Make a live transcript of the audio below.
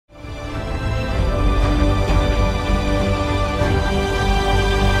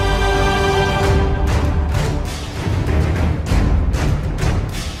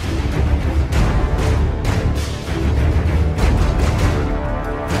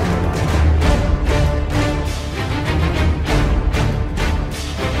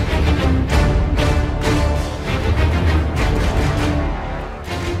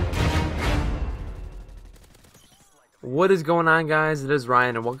What is going on, guys? It is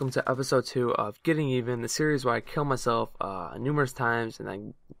Ryan, and welcome to episode 2 of Getting Even, the series where I kill myself numerous times and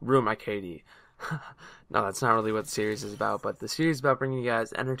then ruin my KD. No, that's not really what the series is about, but the series is about bringing you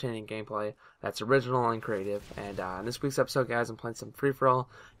guys entertaining gameplay that's original and creative. And in this week's episode, guys, I'm playing some free-for-all.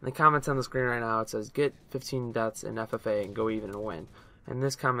 In the comments on the screen right now, it says, get 15 deaths in FFA and go even and win. And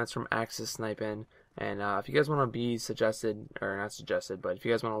this comment's from Axis Sniping. And if you guys want to be suggested, or not suggested, but if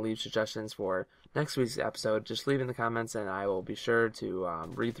you guys want to leave suggestions for next week's episode, just leave in the comments and I will be sure to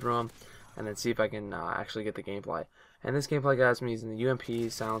read through them and then see if I can actually get the gameplay. And this gameplay, guys, I'm using the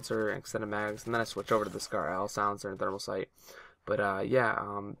UMP silencer, extended mags, and then I switch over to the Scar L silencer and thermal sight. But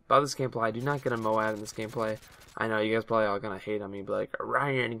about this gameplay, I do not get a Moab in this gameplay. I know you guys probably all gonna hate on me, be like,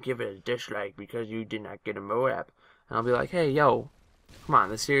 Ryan, give it a dislike because you did not get a Moab. And I'll be like, hey, yo. Come on,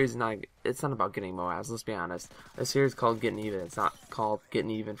 this series is it's not about getting Moabs, let's be honest. This series is called Getting Even. It's not called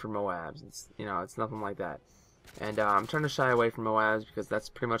Getting Even for Moabs. It's nothing like that. And I'm trying to shy away from Moabs because that's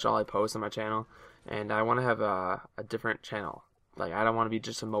pretty much all I post on my channel. And I want to have a different channel. Like, I don't want to be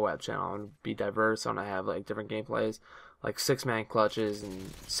just a Moab channel. I want to be diverse. I want to have, like, different gameplays, like 6-man clutches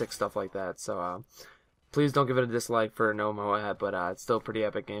and 6 stuff like that. So, please don't give it a dislike for no Moab, but it's still pretty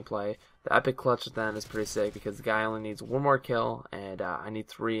epic gameplay. The epic clutch at the end is pretty sick because the guy only needs 1 more kill, and I need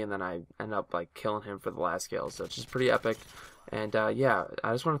 3, and then I end up like killing him for the last kill. So it's just pretty epic. And yeah,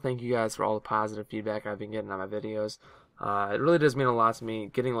 I just want to thank you guys for all the positive feedback I've been getting on my videos. It really does mean a lot to me.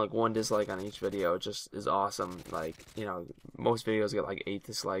 Getting like 1 dislike on each video just is awesome. Like, most videos get like 8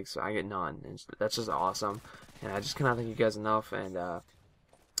 dislikes, so I get none, and that's just awesome. And I just cannot thank you guys enough. And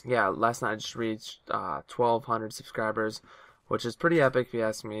yeah, last night I just reached 1,200 subscribers, which is pretty epic if you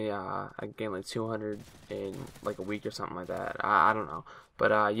ask me. I gained like 200 in like a week or something like that. I don't know.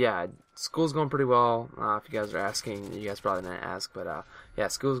 But yeah, school's going pretty well. If you guys are asking, you guys probably didn't ask, but yeah,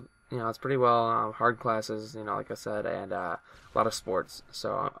 school's, it's pretty well. Hard classes, like I said, and a lot of sports.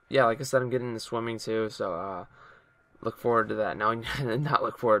 So yeah, like I said, I'm getting into swimming too, so look forward to that. No, not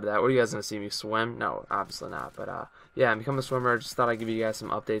look forward to that. What are you guys going to see me swim? No, obviously not. But yeah, I'm becoming a swimmer. Just thought I'd give you guys some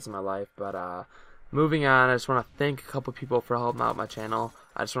updates in my life. But moving on, I just want to thank a couple people for helping out my channel.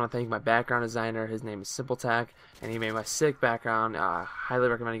 I just want to thank my background designer. His name is SimpleTac, and he made my sick background. Highly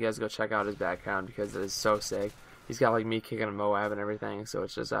recommend you guys go check out his background because it is so sick. He's got like me kicking a Moab and everything, so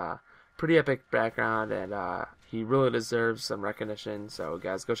it's just pretty epic background, and he really deserves some recognition. So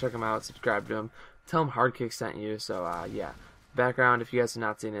guys, go check him out, subscribe to him, tell him Hardkick sent you. So yeah, background, if you guys have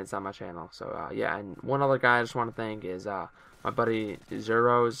not seen it, it's on my channel. So yeah, and one other guy I just want to thank is my buddy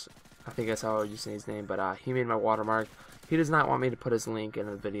Zeros. I think that's how you say his name, but he made my watermark. He does not want me to put his link in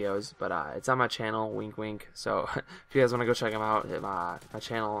the videos, but it's on my channel, wink wink. So if you guys want to go check him out, my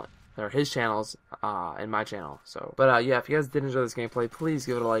channel, or his channels, and my channel. So, but yeah, if you guys did enjoy this gameplay, please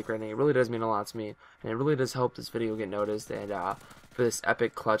give it a like rating. It really does mean a lot to me, and it really does help this video get noticed. And for this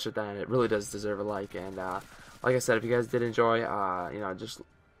epic clutch at the end, it really does deserve a like. And like I said, if you guys did enjoy, just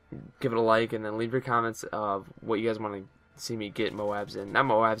give it a like, and then leave your comments of what you guys want to see me get Moabs in. Not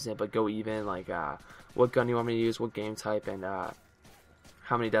Moabs in, but go even. Like what gun you want me to use, what game type, and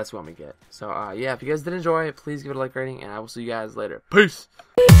how many deaths you want me to get. So yeah, if you guys did enjoy it, please give it a like rating, and I will see you guys later. Peace!